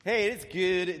Hey, it's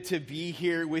good to be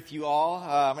here with you all.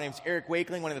 My name is Eric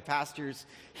Wakeling, one of the pastors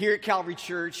here at Calvary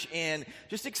Church, and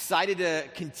just excited to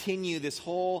continue this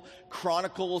whole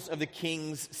Chronicles of the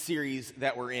Kings series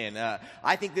that we're in.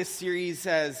 I think this series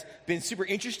has been super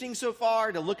interesting so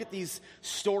far to look at these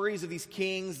stories of these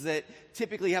kings that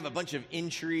typically have a bunch of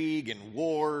intrigue and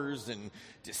wars and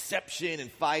deception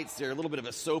and fights. They're a little bit of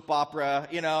a soap opera,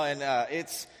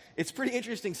 and it's pretty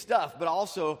interesting stuff, but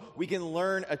also we can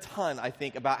learn a ton, I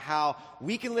think, about how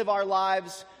we can live our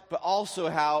lives, but also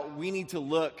how we need to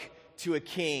look to a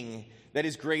king that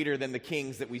is greater than the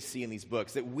kings that we see in these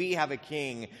books, that we have a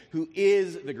king who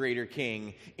is the greater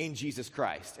king in Jesus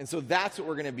Christ. And so that's what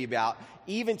we're going to be about,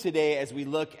 even today as we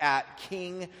look at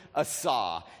King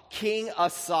Asa. King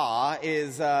Asa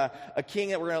is a king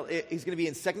that he's going to be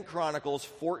in 2 Chronicles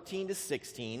 14 to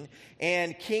 16,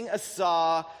 and King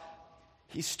Asa,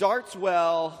 he starts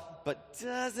well, but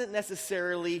doesn't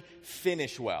necessarily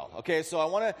finish well. Okay, so I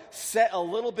want to set a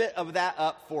little bit of that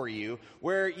up for you,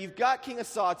 where you've got King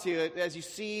Asa as you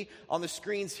see on the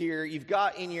screens here, you've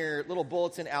got in your little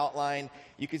bulletin outline,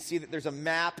 you can see that there's a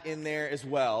map in there as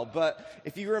well. But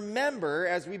if you remember,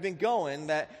 as we've been going,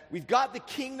 that we've got the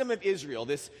kingdom of Israel,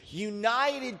 this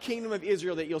united kingdom of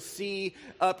Israel that you'll see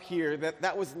up here,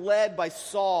 that was led by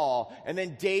Saul, and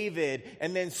then David,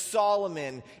 and then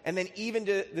Solomon, and then even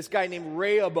to this guy named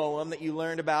Rehoboam that you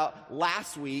learned about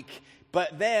last week.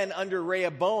 But then under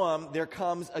Rehoboam, there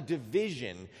comes a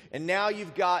division. And now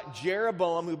you've got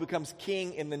Jeroboam, who becomes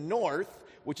king in the north,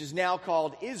 which is now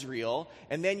called Israel.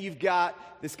 And then you've got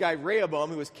this guy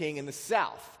Rehoboam, who is king in the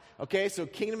south. Okay, so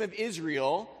kingdom of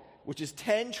Israel, which is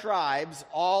 10 tribes,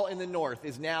 all in the north,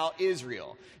 is now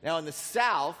Israel. Now in the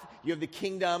south, you have the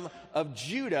kingdom of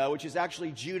Judah, which is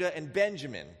actually Judah and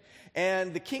Benjamin.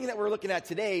 And the king that we're looking at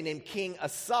today, named King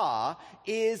Asa,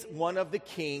 is one of the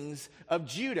kings of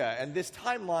Judah. And this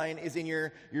timeline is in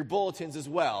your bulletins as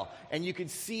well. And you can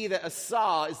see that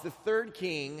Asa is the third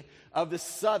king of the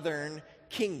southern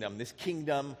kingdom, this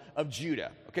kingdom of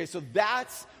Judah. Okay, so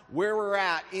that's where we're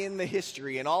at in the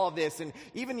history and all of this. And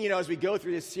even, as we go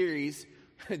through this series,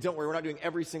 don't worry, we're not doing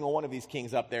every single one of these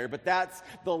kings up there, but that's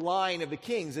the line of the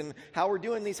kings and how we're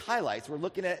doing these highlights. We're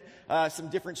looking at some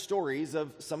different stories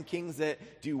of some kings that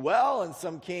do well and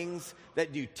some kings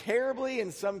that do terribly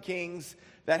and some kings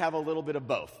that have a little bit of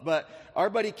both. But our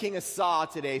buddy King Asa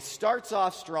today starts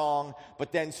off strong,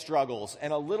 but then struggles.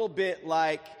 And a little bit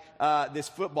like this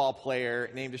football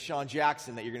player named DeSean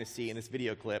Jackson that you're going to see in this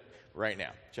video clip right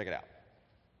now. Check it out.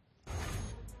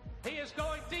 He is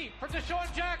going deep for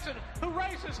DeSean Jackson, who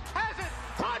races, has it,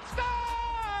 touchdown!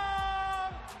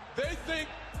 They think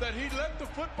that he let the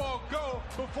football go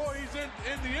before he's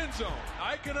in the end zone.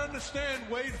 I can understand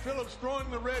Wade Phillips throwing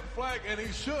the red flag, and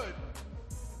he should.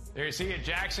 There you see it.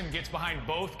 Jackson gets behind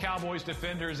both Cowboys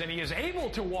defenders, and he is able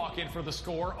to walk in for the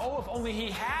score. Oh, if only he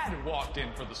had walked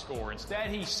in for the score. Instead,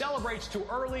 he celebrates too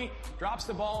early, drops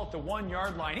the ball at the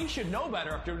 1-yard line. He should know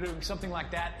better after doing something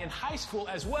like that in high school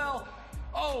as well.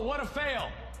 Oh, what a fail.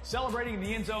 Celebrating in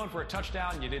the end zone for a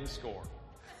touchdown, and you didn't score.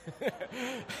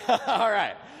 All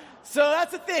right. So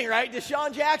that's the thing, right?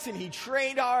 DeSean Jackson, he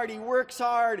trained hard, he works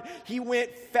hard, he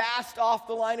went fast off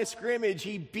the line of scrimmage,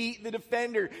 he beat the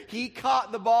defender, he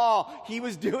caught the ball, he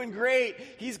was doing great.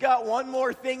 He's got one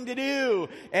more thing to do,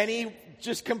 and he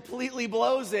just completely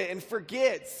blows it and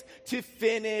forgets to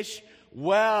finish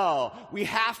well. We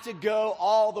have to go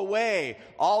all the way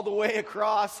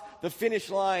across the finish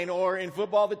line, or in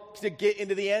football, to get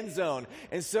into the end zone.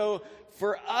 And so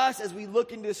for us, as we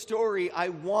look into the story, I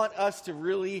want us to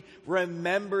really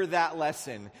remember that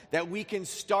lesson, that we can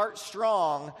start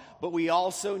strong, but we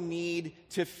also need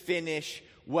to finish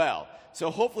well. So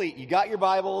hopefully you got your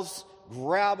Bibles,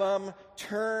 grab them,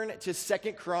 turn to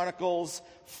 2 Chronicles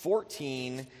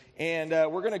 14, and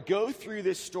we're going to go through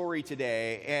this story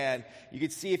today. And you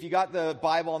can see, if you got the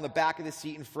Bible on the back of the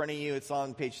seat in front of you, it's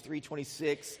on page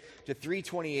 326 to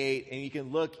 328. And you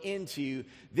can look into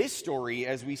this story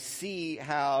as we see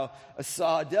how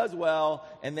Asa does well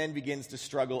and then begins to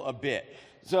struggle a bit.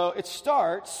 So it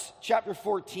starts, chapter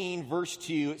 14, verse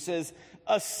 2. It says,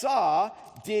 Asa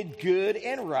did good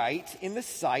and right in the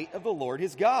sight of the Lord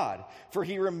his God, for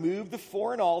he removed the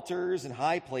foreign altars and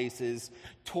high places,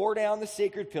 tore down the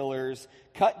sacred pillars,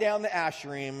 cut down the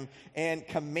Asherim, and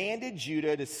commanded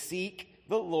Judah to seek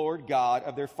the Lord God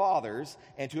of their fathers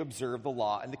and to observe the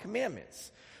law and the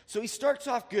commandments. So he starts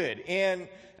off good, and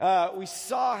we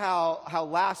saw how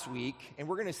last week, and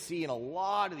we're going to see in a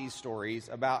lot of these stories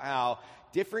about how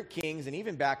different kings, and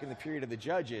even back in the period of the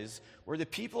Judges, where the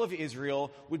people of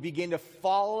Israel would begin to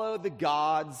follow the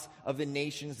gods of the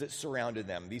nations that surrounded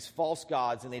them, these false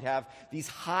gods, and they'd have these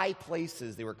high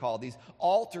places, they were called, these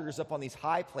altars up on these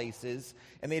high places,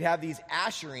 and they'd have these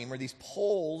asherim, or these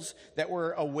poles that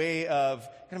were a way of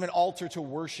kind of an altar to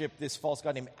worship this false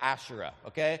god named Asherah,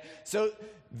 okay? So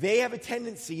they have a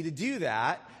tendency to do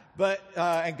that. But,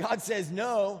 and God says,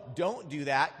 no, don't do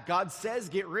that. God says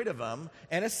get rid of them,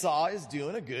 and Asa is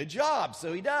doing a good job.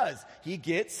 So he does. He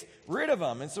gets rid of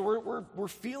them. And so we're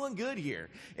feeling good here.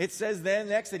 It says then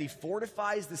next that he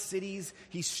fortifies the cities.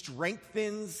 He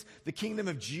strengthens the kingdom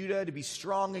of Judah to be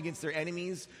strong against their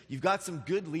enemies. You've got some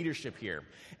good leadership here.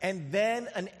 And then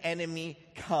an enemy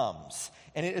comes.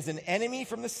 And it is an enemy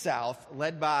from the south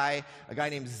led by a guy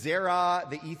named Zerah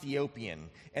the Ethiopian.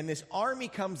 And this army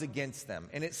comes against them.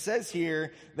 And it says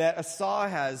here that Asa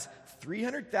has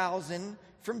 300,000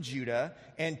 from Judah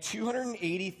and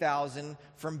 280,000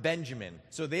 from Benjamin.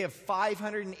 So they have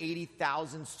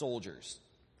 580,000 soldiers.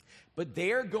 But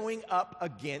they are going up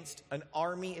against an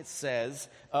army, it says,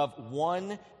 of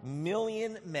 1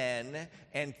 million men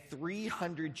and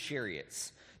 300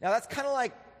 chariots. Now that's kind of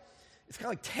like, it's kind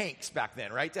of like tanks back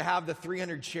then, right? To have the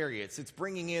 300 chariots. It's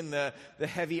bringing in the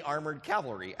heavy armored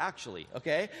cavalry, actually,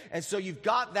 okay? And so you've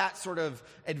got that sort of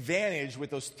advantage with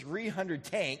those 300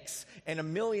 tanks and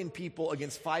 1 million people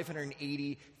against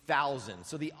 580,000.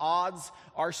 So the odds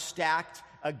are stacked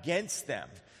against them.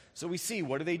 So we see,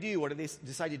 what do they do? What do they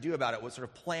decide to do about it? What sort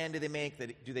of plan do they make?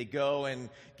 Do they go and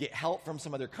get help from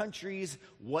some other countries?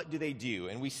 What do they do?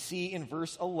 And we see in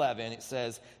verse 11, it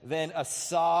says, then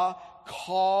Asa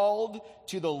called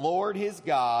to the Lord his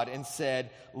God and said,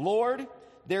 Lord,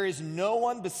 there is no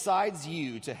one besides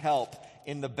you to help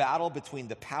in the battle between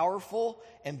the powerful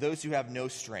and those who have no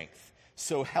strength.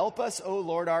 So help us, O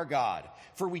Lord our God,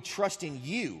 for we trust in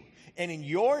you, and in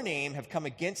your name have come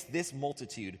against this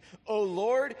multitude. O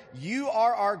Lord, you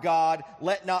are our God.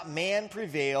 Let not man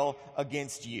prevail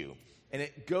against you. And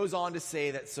it goes on to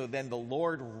say that so then the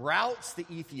Lord routs the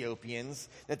Ethiopians,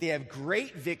 that they have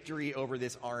great victory over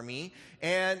this army,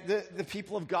 and the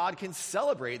people of God can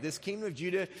celebrate. This kingdom of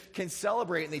Judah can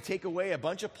celebrate, and they take away a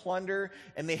bunch of plunder,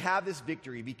 and they have this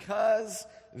victory because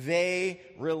they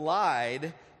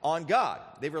relied on God.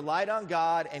 They relied on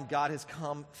God, and God has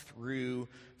come through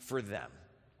for them.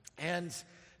 And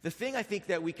the thing I think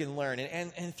that we can learn,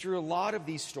 and through a lot of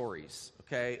these stories,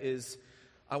 okay, is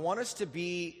I want us to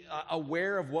be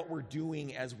aware of what we're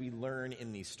doing as we learn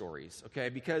in these stories, okay?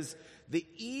 Because the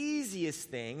easiest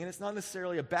thing, and it's not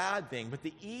necessarily a bad thing, but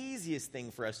the easiest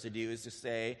thing for us to do is to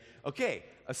say, okay,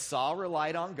 Asa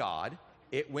relied on God,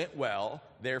 it went well,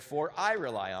 therefore I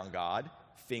rely on God,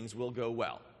 things will go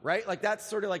well. Right? Like that's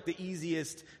sort of like the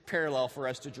easiest parallel for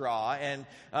us to draw. And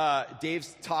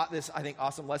Dave's taught this, I think,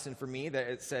 awesome lesson for me that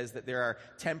it says that there are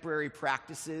temporary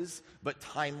practices but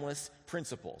timeless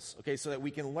principles. Okay, so that we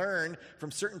can learn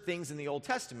from certain things in the Old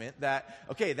Testament that,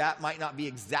 okay, that might not be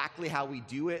exactly how we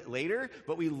do it later,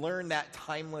 but we learn that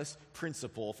timeless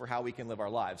principle for how we can live our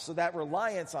lives. So that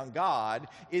reliance on God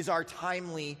is our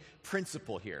timely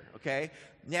principle here, okay?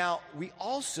 Now, we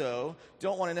also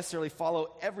don't want to necessarily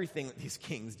follow everything that these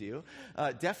kings do.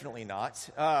 Definitely not.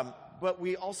 But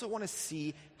we also want to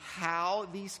see how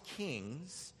these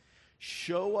kings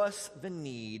show us the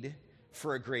need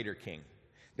for a greater king.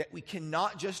 That we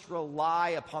cannot just rely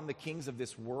upon the kings of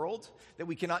this world. That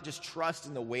we cannot just trust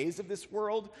in the ways of this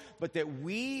world. But that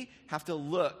we have to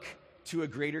look to a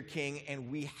greater king,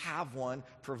 and we have one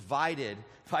provided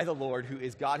by the Lord, who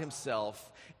is God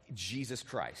himself, Jesus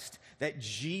Christ. That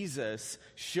Jesus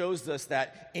shows us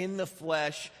that in the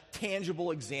flesh,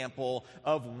 tangible example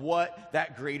of what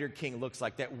that greater king looks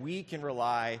like, that we can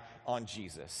rely on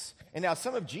Jesus. And now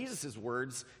some of Jesus'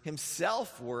 words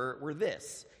himself were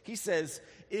this. He says,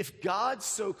 if God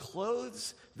so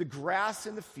clothes the grass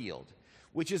in the field,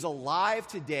 which is alive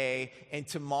today and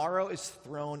tomorrow is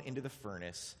thrown into the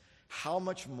furnace, how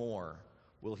much more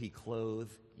will he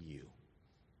clothe you,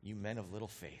 you men of little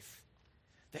faith?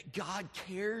 That God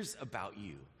cares about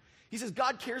you. He says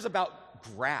God cares about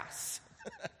grass,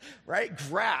 right?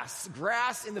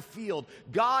 Grass in the field.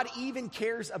 God even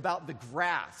cares about the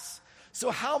grass.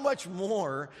 So how much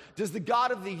more does the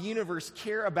God of the universe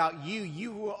care about you,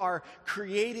 you who are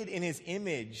created in his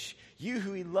image, you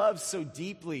who he loves so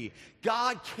deeply?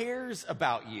 God cares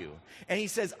about you. And he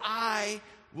says, I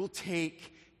will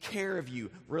take care of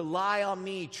you. Rely on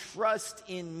me. Trust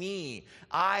in me.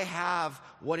 I have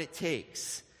what it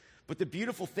takes. But the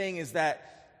beautiful thing is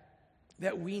that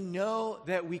we know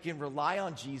that we can rely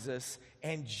on Jesus,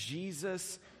 and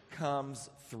Jesus comes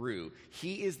through.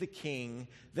 He is the king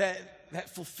that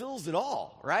fulfills it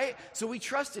all, right? So we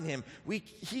trust in him.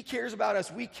 He cares about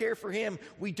us. We care for him.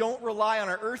 We don't rely on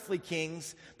our earthly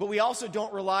kings, but we also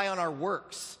don't rely on our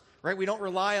works, right? We don't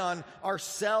rely on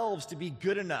ourselves to be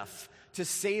good enough to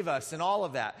save us and all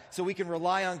of that. So we can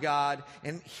rely on God,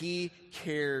 and he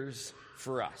cares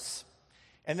for us.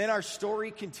 And then our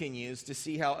story continues to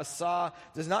see how Asa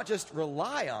does not just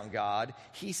rely on God,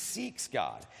 he seeks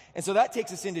God. And so that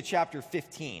takes us into chapter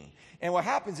 15. And what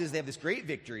happens is they have this great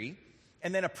victory,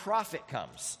 and then a prophet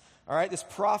comes. All right, this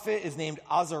prophet is named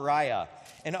Azariah.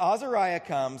 And Azariah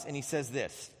comes, and he says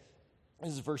this.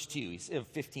 This is verse 2 of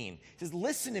 15. He says,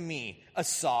 "Listen to me,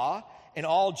 Asa, and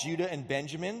all Judah and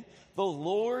Benjamin. The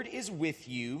Lord is with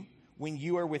you when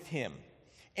you are with him.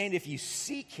 And if you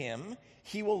seek him,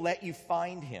 he will let you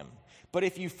find him. But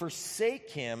if you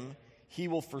forsake him, he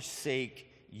will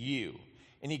forsake you."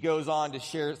 And he goes on to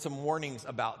share some warnings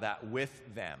about that with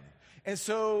them. And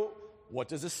so what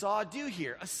does Asa do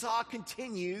here? Asa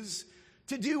continues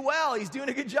to do well. He's doing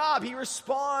a good job. He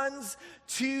responds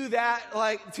to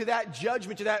that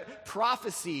judgment, to that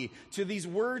prophecy, to these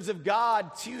words of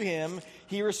God to him.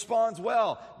 He responds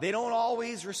well. They don't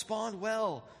always respond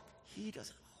well. He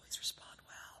doesn't always respond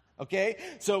well. Okay?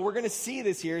 So we're going to see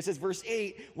this here. It says, verse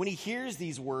 8, when he hears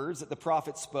these words that the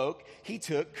prophet spoke, he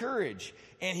took courage,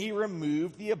 and he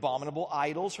removed the abominable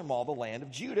idols from all the land of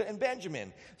Judah and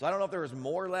Benjamin. So I don't know if there was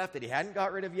more left that he hadn't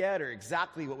got rid of yet or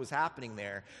exactly what was happening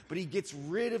there, but he gets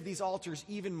rid of these altars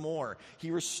even more. He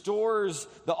restores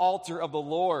the altar of the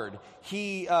Lord.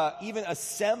 He even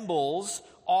assembles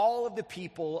all of the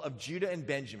people of Judah and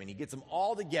Benjamin. He gets them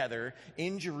all together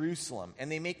in Jerusalem,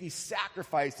 and they make these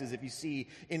sacrifices. If you see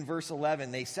in verse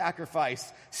 11, they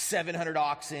sacrifice 700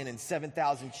 oxen and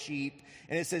 7,000 sheep.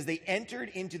 And it says they entered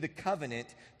into the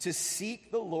covenant to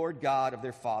seek the Lord God of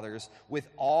their fathers with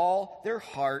all their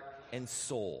heart and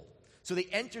soul. So they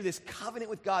enter this covenant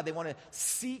with God. They want to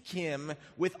seek him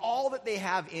with all that they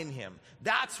have in him.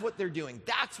 That's what they're doing.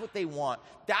 That's what they want.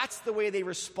 That's the way they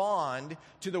respond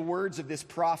to the words of this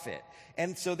prophet.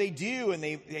 And so they do, and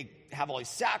they have all these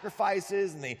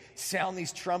sacrifices, and they sound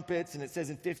these trumpets. And it says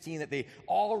in 15 that they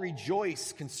all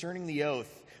rejoice concerning the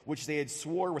oath which they had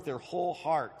swore with their whole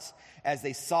hearts as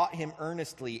they sought him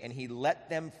earnestly, and he let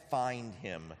them find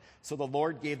him. So the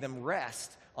Lord gave them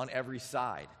rest on every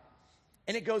side.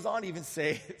 And it goes on to even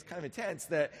say, it's kind of intense,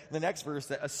 that in the next verse,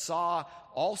 that Asa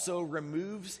also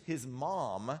removes his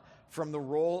mom from the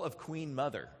role of queen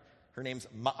mother. Her name's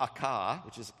Ma'akah,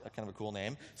 which is kind of a cool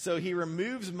name. So he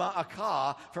removes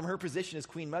Ma'akah from her position as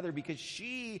queen mother because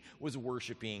she was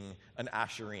worshiping an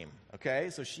Asherim, okay?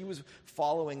 So she was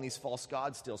following these false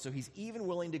gods still. So he's even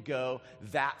willing to go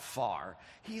that far.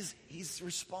 He's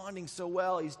responding so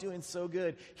well. He's doing so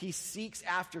good. He seeks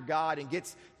after God and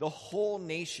gets the whole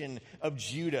nation of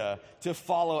Judah to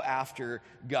follow after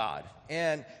God.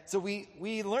 And so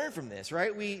we learn from this,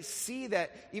 right? We see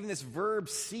that even this verb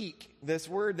seek, this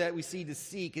word that we see to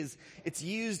seek, it's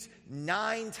used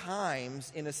 9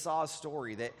 times in Asa's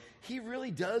story, that he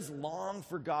really does long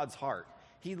for God's heart.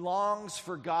 He longs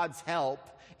for God's help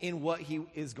in what he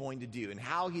is going to do and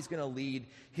how he's going to lead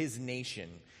his nation.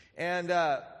 And,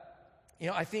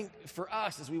 I think for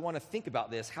us, as we want to think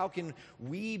about this, how can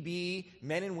we be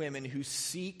men and women who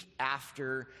seek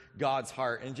after God's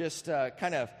heart? And just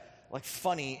kind of like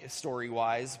funny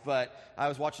story-wise, but I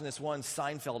was watching this one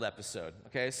Seinfeld episode,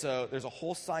 okay? So there's a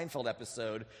whole Seinfeld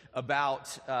episode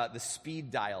about the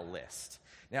speed dial list.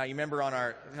 Now, you remember on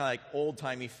our kind of like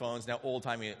old-timey phones, now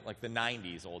old-timey, like the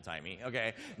 90s old-timey,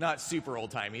 okay? Not super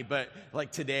old-timey, but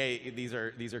like today, these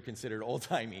are considered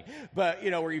old-timey. But,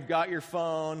 where you've got your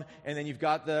phone, and then you've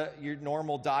got your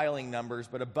normal dialing numbers,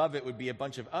 but above it would be a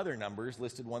bunch of other numbers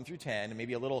listed 1 through 10, and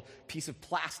maybe a little piece of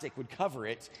plastic would cover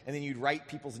it, and then you'd write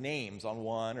people's names on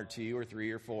 1 or 2 or 3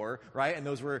 or 4, right? And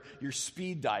those were your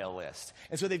speed dial list.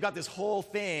 And so they've got this whole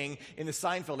thing in the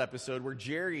Seinfeld episode where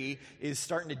Jerry is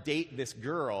starting to date this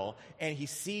girl, and he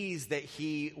sees that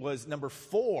he was number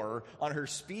 4 on her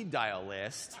speed dial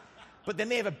list. But then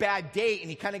they have a bad date, and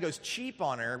he kind of goes cheap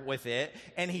on her with it,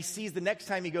 and he sees the next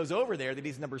time he goes over there that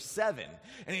he's number 7.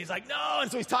 And he's like, no! And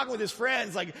so he's talking with his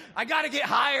friends, like, I got to get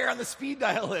higher on the speed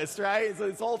dial list, right? So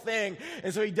this whole thing.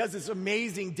 And so he does this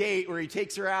amazing date where he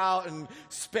takes her out and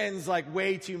spends, like,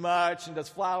 way too much and does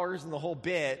flowers and the whole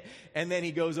bit. And then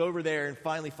he goes over there and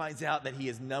finally finds out that he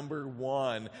is number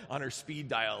 1 on her speed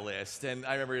dial list. And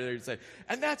I remember they said,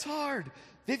 and that's hard.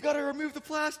 They've got to remove the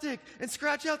plastic and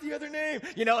scratch out the other name,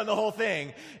 and the whole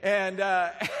thing. And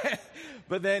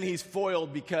but then he's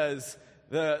foiled because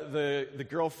the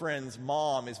girlfriend's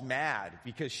mom is mad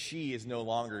because she is no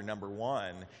longer number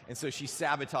one, and so she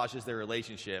sabotages their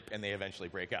relationship, and they eventually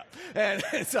break up. And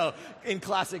so, in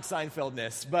classic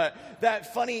Seinfeldness, but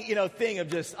that funny, thing of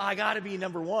just, I got to be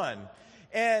number one,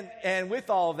 and with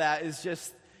all of that is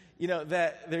just,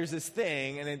 that there's this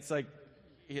thing, and it's like,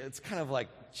 it's kind of like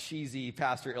cheesy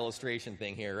pastor illustration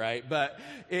thing here, right? But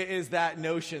it is that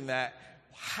notion that,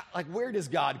 like, where does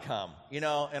God come, in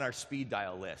our speed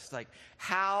dial list?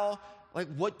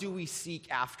 What do we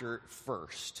seek after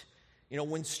first?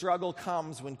 When struggle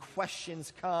comes, when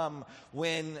questions come,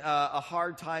 when a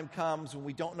hard time comes, when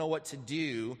we don't know what to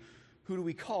do, who do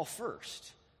we call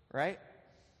first, right?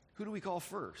 Who do we call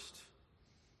first?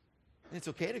 And it's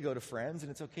okay to go to friends,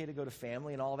 and it's okay to go to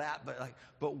family and all that,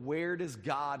 but where does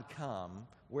God come?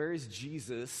 Where is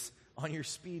Jesus on your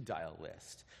speed dial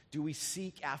list? Do we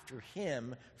seek after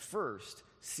him first?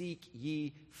 Seek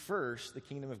ye first the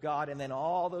kingdom of God, and then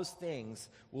all those things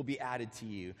will be added to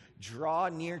you. Draw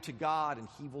near to God, and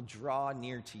he will draw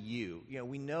near to you.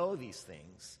 We know these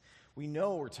things. We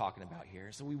know what we're talking about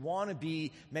here. So we want to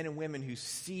be men and women who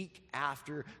seek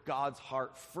after God's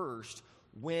heart first,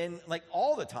 when,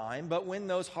 all the time, but when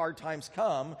those hard times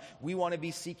come, we want to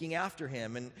be seeking after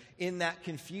him, and in that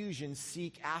confusion,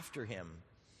 seek after him.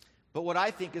 But what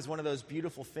I think is one of those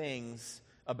beautiful things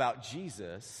about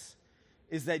Jesus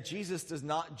is that Jesus does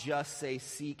not just say,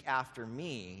 seek after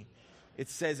me. It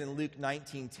says in Luke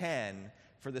 19:10,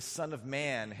 for the Son of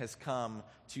Man has come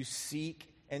to seek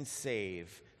and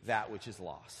save that which is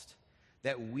lost.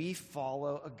 That we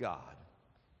follow a God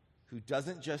who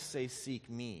doesn't just say, seek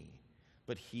me,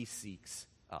 but he seeks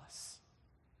us.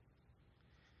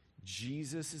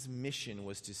 Jesus' mission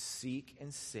was to seek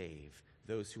and save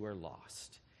those who are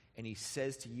lost. And he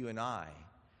says to you and I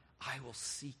will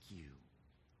seek you.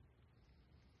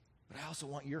 But I also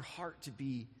want your heart to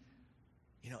be,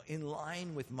 in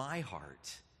line with my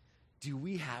heart. Do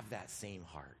we have that same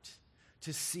heart?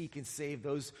 To seek and save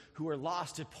those who are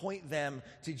lost, to point them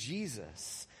to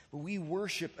Jesus. But we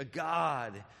worship a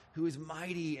God who is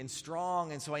mighty and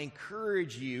strong, and so I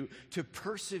encourage you to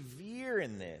persevere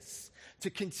in this, to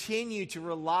continue to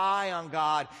rely on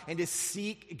God and to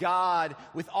seek God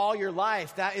with all your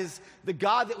life. That is, the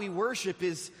God that we worship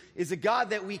is a God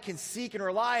that we can seek and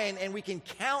rely on, and we can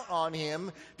count on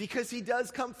him because he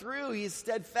does come through. He is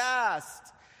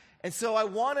steadfast. And so I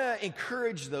want to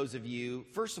encourage those of you,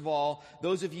 first of all,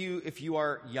 those of you if you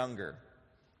are younger.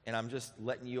 And I'm just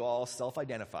letting you all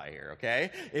self-identify here,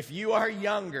 okay? If you are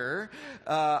younger,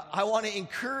 I want to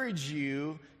encourage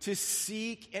you to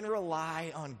seek and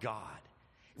rely on God.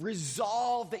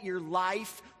 Resolve that your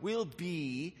life will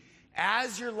be,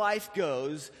 as your life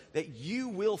goes, that you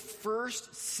will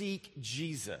first seek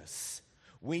Jesus.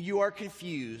 When you are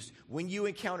confused, when you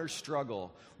encounter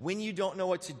struggle, when you don't know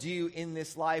what to do in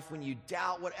this life, when you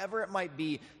doubt, whatever it might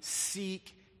be,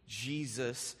 seek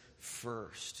Jesus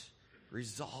first.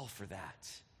 Resolve for that.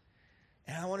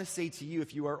 And I want to say to you,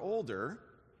 if you are older,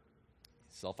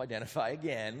 self-identify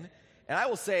again. And I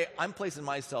will say, I'm placing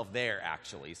myself there,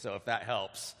 actually. So if that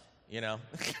helps,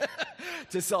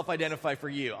 to self-identify for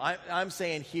you. I'm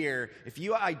saying here, if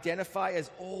you identify as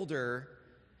older,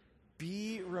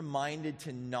 be reminded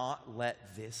to not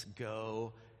let this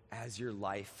go as your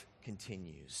life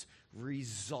continues.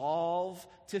 Resolve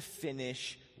to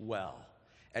finish well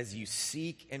as you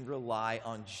seek and rely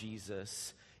on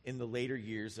Jesus in the later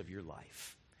years of your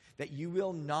life. That you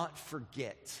will not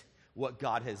forget what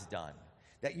God has done.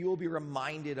 That you will be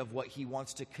reminded of what he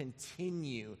wants to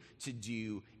continue to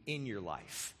do in your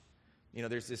life.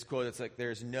 There's this quote that's like,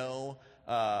 there's no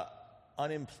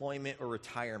unemployment or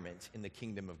retirement in the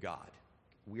kingdom of God.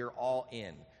 We're all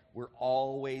in. We're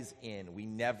always in. We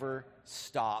never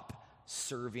stop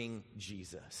serving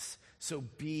Jesus. So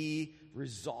be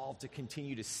resolved to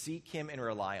continue to seek him and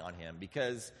rely on him,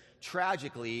 because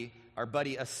tragically, our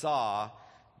buddy Asa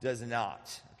does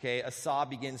not. Okay, Asa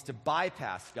begins to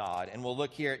bypass God, and we'll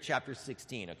look here at chapter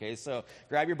 16. Okay, so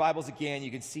grab your Bibles again.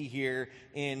 You can see here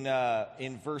in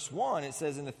verse 1, it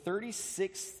says, in the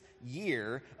 36th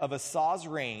year of Asa's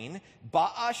reign,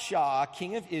 Baasha,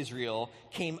 king of Israel,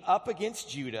 came up against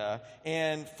Judah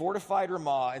and fortified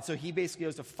Ramah, and so he basically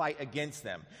goes to fight against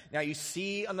them. Now you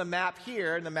see on the map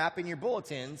here, and the map in your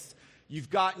bulletins,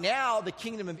 you've got now the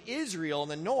kingdom of Israel in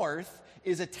the north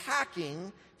is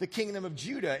attacking the kingdom of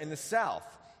Judah in the south.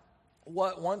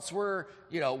 What once were,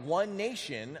 one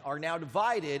nation are now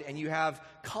divided, and you have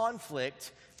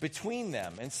conflict between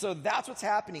them. And so that's what's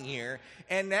happening here.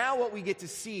 And now what we get to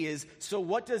see is, so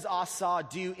what does Asa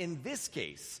do in this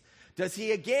case? Does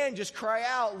he again just cry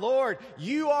out, Lord,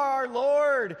 you are our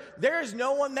Lord. There is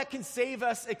no one that can save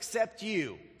us except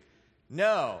you.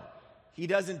 No, he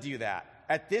doesn't do that.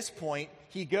 At this point,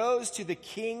 he goes to the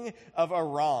king of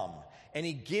Aram, and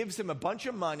he gives him a bunch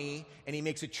of money, and he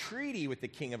makes a treaty with the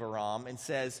king of Aram and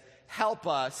says, help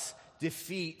us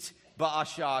defeat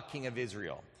Baasha, king of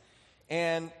Israel.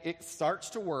 And it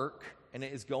starts to work, and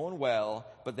it is going well,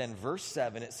 but then verse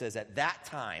 7, it says, at that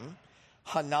time,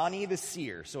 Hanani the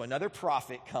seer, so another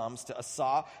prophet, comes to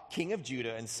Asa, king of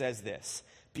Judah, and says this,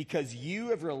 because you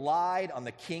have relied on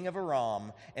the king of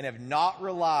Aram and have not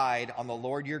relied on the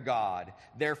Lord your God,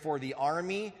 therefore the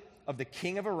army of the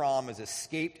king of Aram has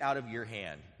escaped out of your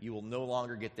hand. You will no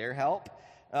longer get their help.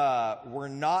 We're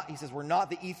not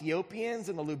the Ethiopians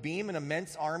and the Lubim, an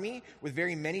immense army with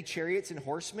very many chariots and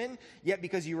horsemen, yet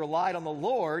because you relied on the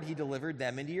Lord, he delivered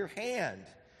them into your hand.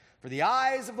 For the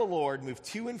eyes of the Lord move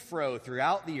to and fro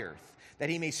throughout the earth, that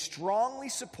he may strongly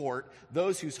support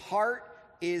those whose heart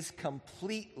is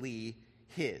completely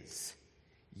his.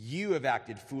 You have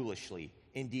acted foolishly.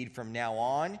 Indeed, from now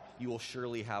on, you will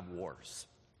surely have wars.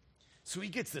 So he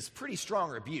gets this pretty strong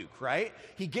rebuke, right?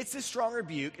 He gets this strong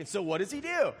rebuke, and so what does he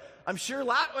do? I'm sure,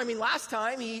 last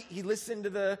time he listened to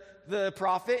the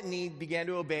prophet, and he began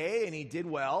to obey, and he did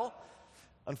well.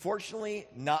 Unfortunately,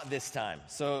 not this time.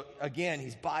 So again,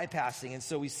 he's bypassing, and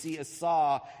so we see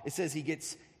Asa, it says he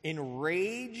gets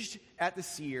enraged at the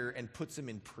seer and puts him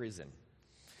in prison.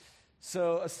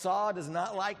 So Asa does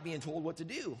not like being told what to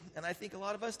do, and I think a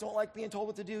lot of us don't like being told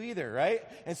what to do either, right?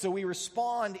 And so we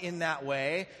respond in that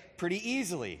way pretty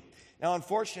easily. Now,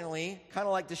 unfortunately, kind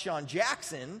of like Deshaun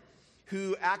Jackson,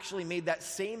 who actually made that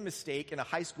same mistake in a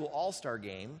high school all-star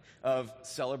game of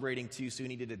celebrating too soon.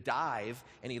 He did a dive,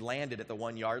 and he landed at the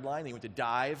 1-yard line. He went to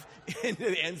dive into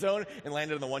the end zone and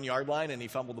landed on the 1-yard line, and he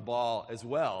fumbled the ball as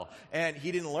well. And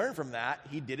he didn't learn from that.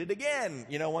 He did it again,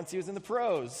 once he was in the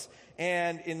pros.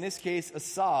 And in this case,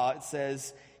 Asa, it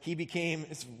says,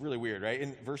 it's really weird, right?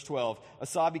 In verse 12,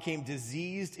 Asa became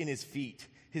diseased in his feet.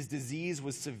 His disease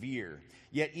was severe.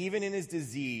 Yet even in his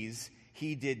disease,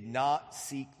 he did not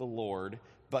seek the Lord,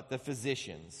 but the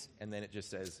physicians. And then it just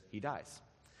says he dies.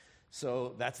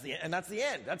 So that's the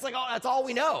end. That's all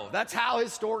we know. That's how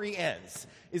his story ends.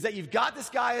 Is that you've got this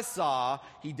guy Asa.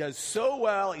 He does so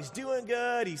well. He's doing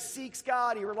good. He seeks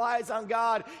God. He relies on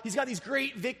God. He's got these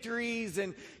great victories,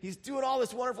 and he's doing all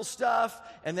this wonderful stuff.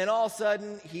 And then all of a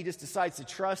sudden, he just decides to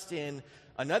trust in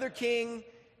another king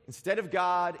instead of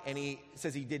God, and he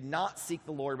says he did not seek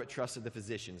the Lord but trusted the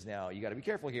physicians. Now, you got to be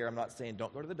careful here. I'm not saying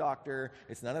don't go to the doctor.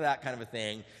 It's none of that kind of a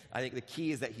thing. I think the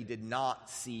key is that he did not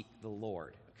seek the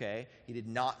Lord, okay? He did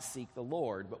not seek the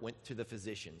Lord but went to the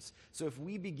physicians. So if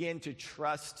we begin to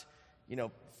trust,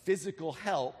 physical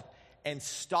help and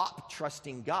stop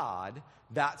trusting God,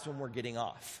 that's when we're getting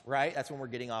off, right? That's when we're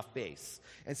getting off base.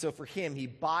 And so for him, he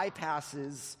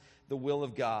bypasses the will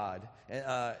of God,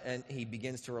 and he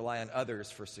begins to rely on others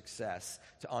for success,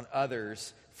 on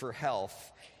others for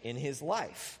health in his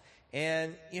life.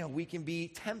 And, we can be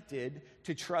tempted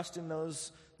to trust in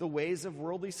the ways of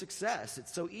worldly success.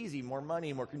 It's so easy. More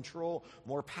money, more control,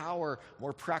 more power,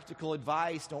 more practical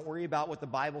advice. Don't worry about what the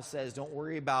Bible says. Don't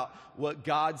worry about what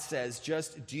God says.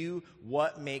 Just do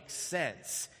what makes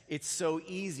sense. It's so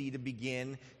easy to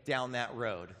begin down that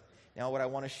road. Now, what I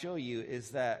want to show you is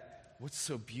that what's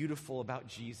so beautiful about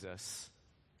Jesus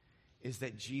is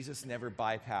that Jesus never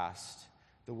bypassed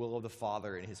the will of the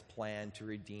Father in his plan to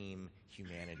redeem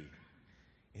humanity.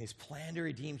 In his plan to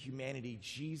redeem humanity,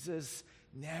 Jesus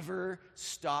never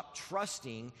stopped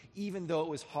trusting, even though it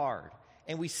was hard.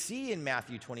 And we see in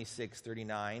Matthew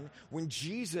 26:39, when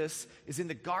Jesus is in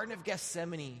the Garden of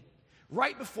Gethsemane,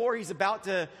 right before he's about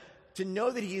to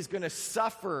know that he's going to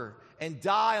suffer and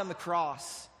die on the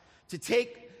cross, to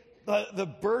take the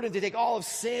burden, to take all of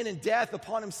sin and death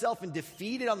upon himself and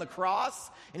defeat it on the cross.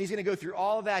 And he's going to go through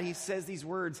all of that. He says these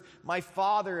words, "My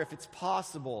Father, if it's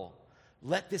possible,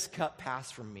 let this cup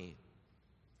pass from me."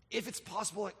 If it's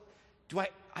possible,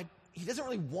 he doesn't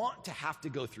really want to have to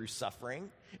go through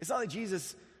suffering. It's not that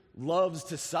Jesus loves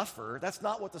to suffer. That's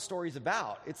not what the story's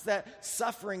about. It's that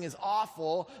suffering is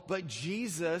awful, but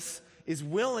Jesus is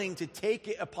willing to take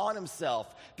it upon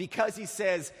himself because he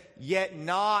says, "Yet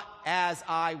not as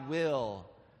I will,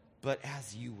 but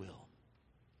as you will."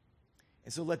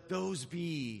 And so let those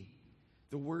be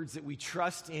the words that we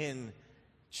trust in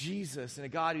Jesus and a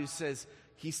God who says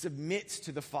he submits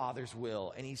to the Father's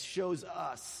will, and he shows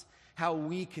us how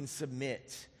we can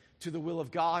submit to the will of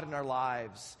God in our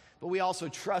lives. But we also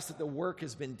trust that the work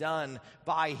has been done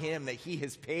by him, that he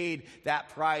has paid that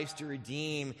price to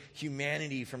redeem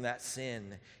humanity from that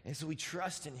sin. And so we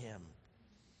trust in him.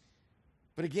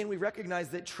 But again, we recognize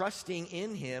that trusting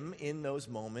in him in those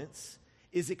moments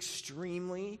is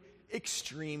extremely,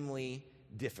 extremely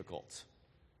difficult.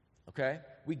 Okay?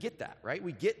 We get that, right?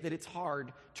 We get that it's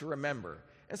hard to remember.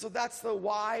 And so that's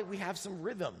why we have some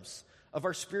rhythms of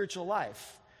our spiritual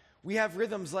life. We have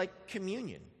rhythms like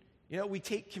communion. We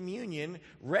take communion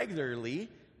regularly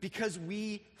because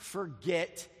we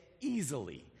forget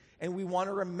easily. And we want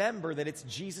to remember that it's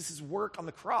Jesus' work on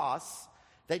the cross,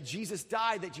 that Jesus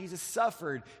died, that Jesus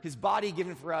suffered, his body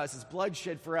given for us, his blood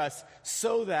shed for us,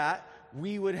 so that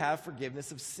we would have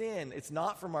forgiveness of sin. It's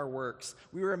not from our works.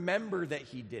 We remember that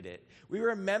he did it. We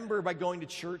remember by going to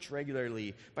church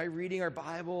regularly, by reading our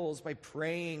Bibles, by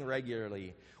praying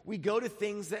regularly. We go to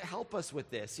things that help us with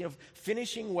this.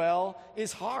 Finishing well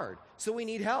is hard, so we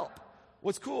need help.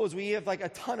 What's cool is we have a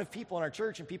ton of people in our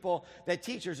church and people that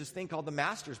teach. There's this thing called the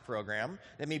Master's Program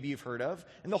that maybe you've heard of.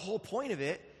 And the whole point of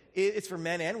it, it's for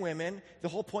men and women. The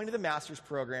whole point of the Master's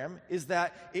Program is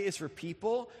that it is for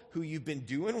people who you've been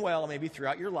doing well maybe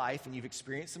throughout your life and you've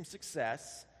experienced some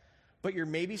success, but you're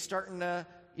maybe starting to,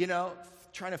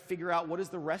 trying to figure out what is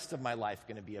the rest of my life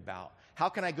going to be about? How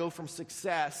can I go from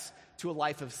success to a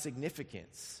life of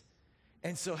significance?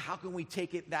 And so how can we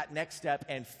take it that next step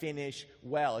and finish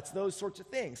well? It's those sorts of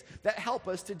things that help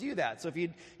us to do that. So if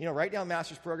you write down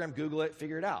Master's Program, Google it,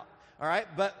 figure it out. All right?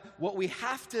 But what we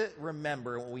have to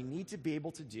remember, what we need to be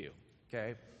able to do,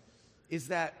 okay, is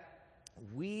that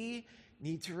we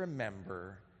need to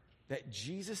remember that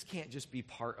Jesus can't just be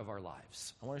part of our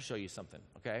lives. I want to show you something,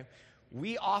 okay?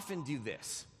 We often do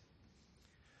this.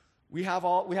 We have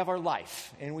our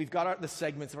life, and we've got the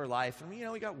segments of our life,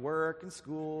 and we got work and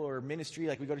school or ministry,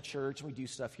 like we go to church and we do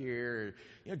stuff here.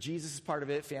 Jesus is part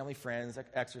of it, family, friends,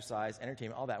 exercise,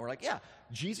 entertainment, all that. And we're like, yeah,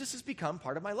 Jesus has become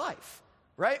part of my life,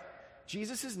 right?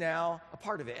 Jesus is now a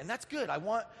part of it, and that's good. I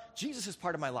want Jesus as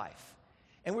part of my life.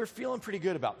 And we're feeling pretty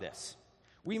good about this.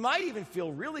 We might even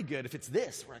feel really good if it's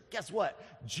this. We're like, guess what?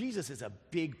 Jesus is a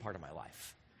big part of my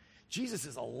life. Jesus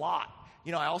is a lot.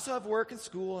 I also have work and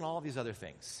school and all of these other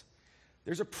things.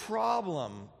 There's a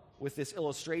problem with this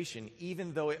illustration,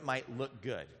 even though it might look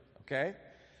good, okay?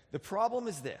 The problem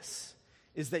is this,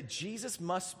 is that Jesus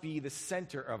must be the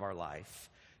center of our life,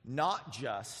 not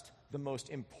just the most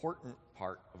important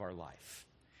part of our life.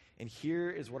 And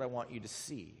here is what I want you to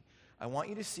see. I want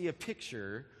you to see a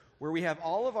picture where we have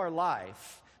all of our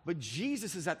life, but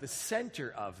Jesus is at the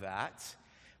center of that.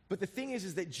 But the thing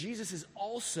is that Jesus is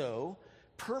also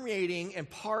permeating and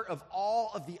part of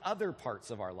all of the other parts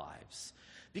of our lives.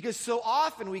 Because so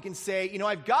often we can say,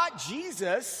 I've got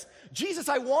Jesus. Jesus,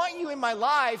 I want you in my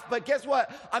life, but guess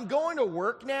what? I'm going to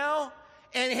work now.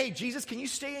 And hey, Jesus, can you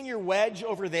stay in your wedge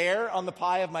over there on the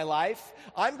pie of my life?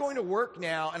 I'm going to work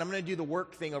now, and I'm going to do the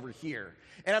work thing over here.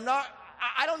 And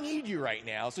I don't need you right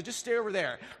now, so just stay over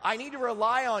there. I need to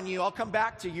rely on you. I'll come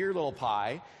back to your little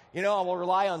pie. I will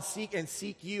rely on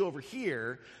seek you over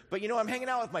here. But I'm hanging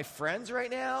out with my friends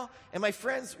right now, and my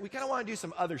friends, we kind of want to do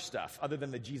some other stuff other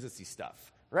than the Jesus-y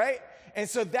stuff, right? And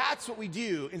so that's what we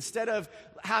do. Instead of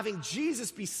having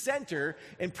Jesus be center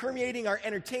and permeating our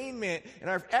entertainment and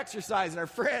our exercise and our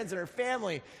friends and our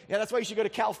family. That's why you should go to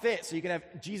CalFit, so you can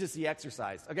have Jesus-y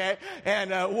exercise, okay?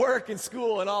 And work and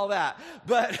school and all that.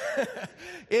 But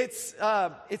it's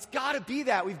got to be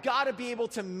that. We've got to be able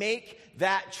to make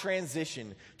that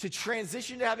transition, to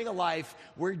transition to having a life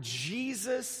where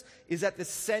Jesus is at the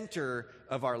center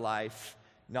of our life,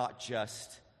 not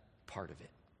just part of it.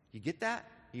 You get that?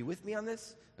 Are you with me on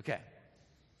this? Okay.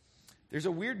 There's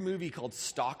a weird movie called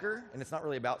Stalker, and it's not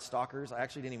really about stalkers. I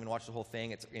actually didn't even watch the whole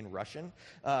thing. It's in Russian.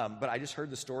 But I just heard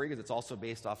the story because it's also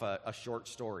based off a short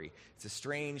story. It's a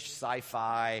strange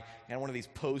sci-fi, and one of these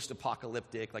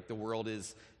post-apocalyptic, like the world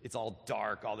it's all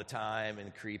dark all the time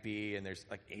and creepy, and there's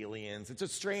like aliens. It's a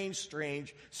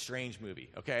strange movie,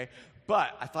 okay?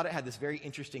 But I thought it had this very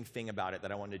interesting thing about it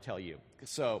that I wanted to tell you.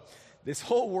 So this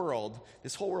whole world,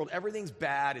 everything's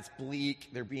bad. It's bleak.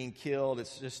 They're being killed.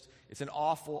 It's an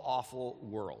awful, awful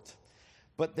world.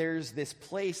 But there's this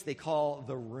place they call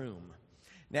the Room.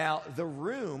 Now, the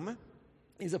Room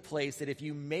is a place that if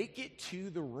you make it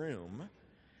to the Room,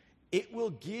 it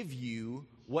will give you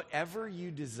whatever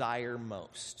you desire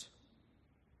most.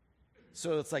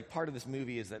 So it's like part of this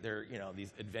movie is that they're,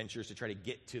 these adventures to try to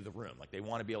get to the room. Like they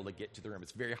want to be able to get to the room.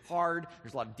 It's very hard.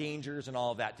 There's a lot of dangers and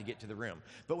all of that to get to the room.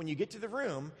 But when you get to the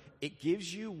room, it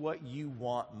gives you what you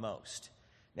want most.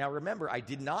 Now remember, I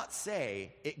did not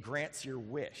say it grants your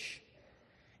wish.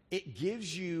 It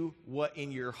gives you what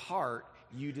in your heart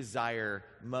you desire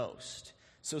most.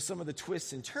 So some of the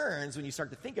twists and turns when you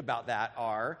start to think about that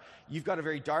are, you've got a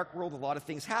very dark world, a lot of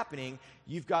things happening.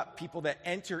 You've got people that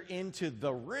enter into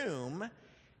the room,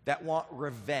 that want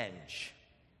revenge.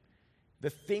 The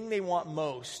thing they want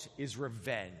most is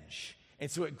revenge. And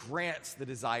so it grants the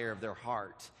desire of their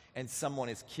heart, and someone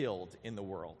is killed in the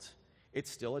world. It's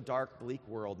still a dark, bleak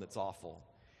world that's awful.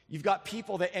 You've got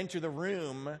people that enter the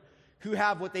room who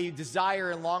have what they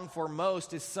desire and long for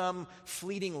most is some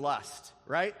fleeting lust,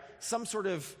 right? Some sort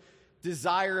of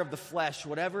desire of the flesh,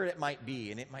 whatever it might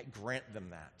be, and it might grant them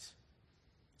that.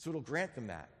 So it'll grant them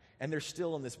that. And they're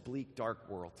still in this bleak, dark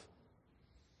world.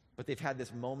 But they've had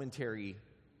this momentary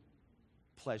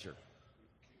pleasure.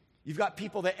 You've got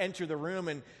people that enter the room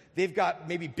and they've got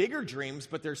maybe bigger dreams,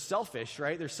 but they're selfish,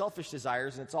 right? They're selfish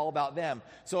desires and it's all about them.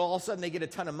 So all of a sudden they get a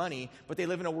ton of money, but they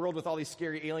live in a world with all these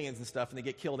scary aliens and stuff and they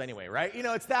get killed anyway, right? You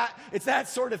know, it's that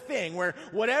sort of thing where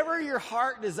whatever your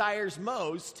heart desires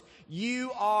most,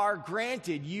 you are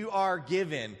granted, you are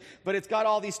given. But it's got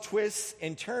all these twists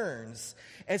and turns.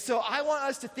 And so I want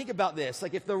us to think about this.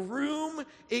 Like if the room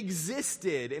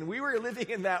existed and we were living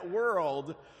in that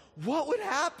world, what would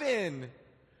happen?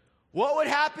 What would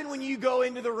happen when you go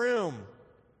into the room?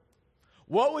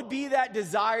 What would be that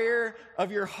desire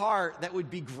of your heart that would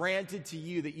be granted to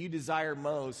you that you desire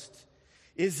most?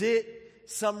 Is it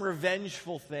some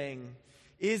revengeful thing?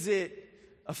 Is it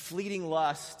a fleeting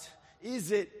lust?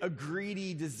 Is it a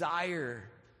greedy desire?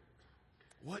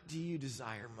 What do you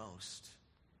desire most?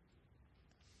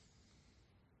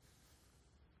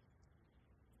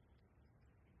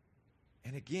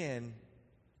 And again,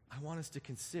 I want us to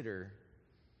consider,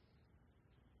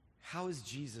 how is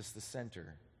Jesus the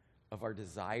center of our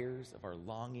desires, of our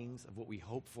longings, of what we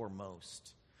hope for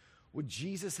most? Would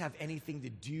Jesus have anything to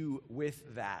do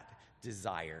with that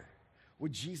desire?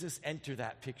 Would Jesus enter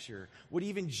that picture? Would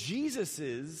even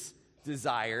Jesus's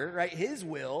desire, right, his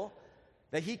will,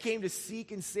 that he came to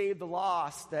seek and save the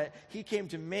lost, that he came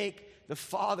to make the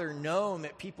Father known,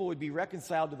 that people would be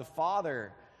reconciled to the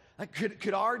Father? Like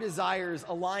could our desires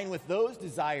align with those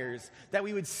desires, that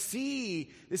we would see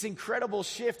this incredible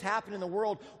shift happen in the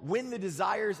world when the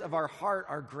desires of our heart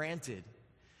are granted?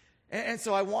 And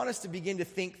so I want us to begin to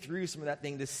think through some of that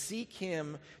thing, to seek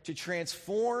him to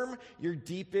transform your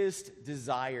deepest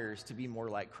desires to be more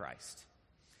like Christ,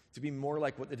 to be more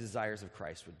like what the desires of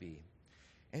Christ would be.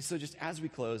 And so just as we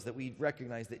close, that we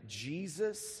recognize that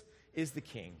Jesus is the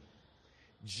King.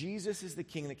 Jesus is the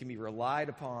King that can be relied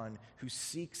upon, who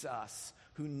seeks us,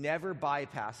 who never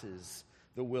bypasses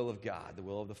the will of God, the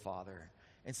will of the Father.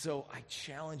 And so I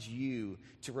challenge you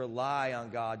to rely on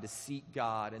God, to seek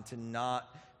God, and to not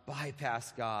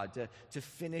bypass God, to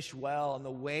finish well. And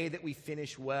the way that we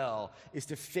finish well is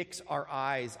to fix our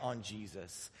eyes on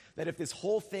Jesus. That if this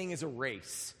whole thing is a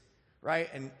race, right?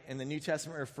 And the New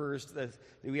Testament refers to that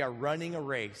we are running a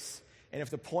race. And if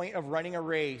the point of running a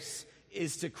race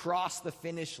is to cross the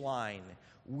finish line,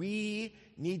 we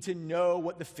need to know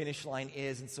what the finish line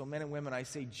is. And so men and women, I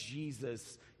say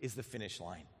Jesus is the finish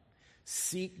line.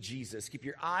 Seek Jesus. Keep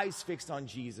your eyes fixed on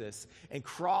Jesus and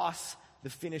cross the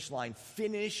finish line.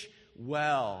 Finish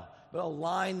well, but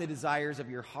align the desires of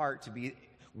your heart to be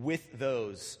with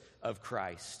those of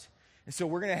Christ. And so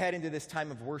we're going to head into this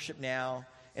time of worship now.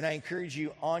 And I encourage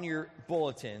you, on your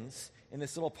bulletins, in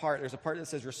this little part, there's a part that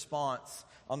says response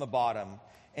on the bottom.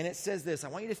 And it says this: I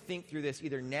want you to think through this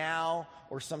either now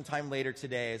or sometime later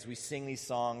today as we sing these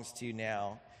songs to you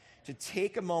now, to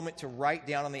take a moment to write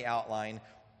down on the outline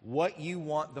what you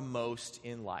want the most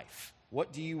in life.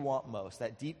 What do you want most?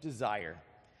 That deep desire.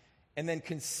 And then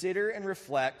consider and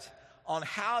reflect on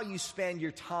how you spend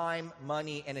your time,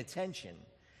 money, and attention.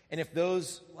 And if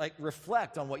those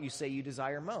reflect on what you say you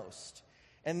desire most.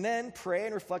 And then pray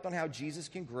and reflect on how Jesus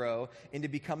can grow into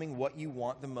becoming what you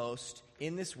want the most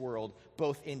in this world,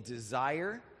 both in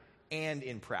desire and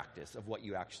in practice of what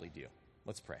you actually do.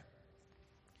 Let's pray.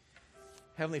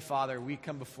 Heavenly Father, we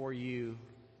come before you.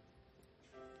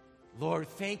 Lord,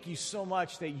 thank you so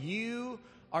much that you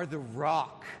are the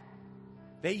rock,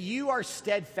 that you are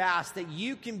steadfast, that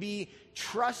you can be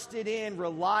trusted in,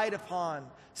 relied upon,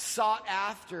 sought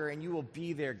after, and you will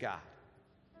be there, God.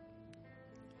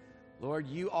 Lord,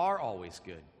 you are always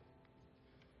good.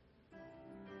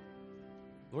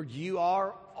 Lord, you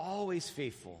are always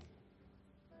faithful.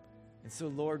 And so,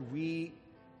 Lord, we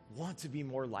want to be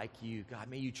more like you. God,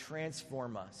 may you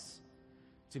transform us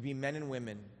to be men and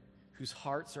women whose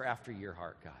hearts are after your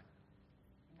heart, God.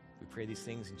 We pray these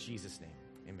things in Jesus' name.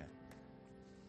 Amen.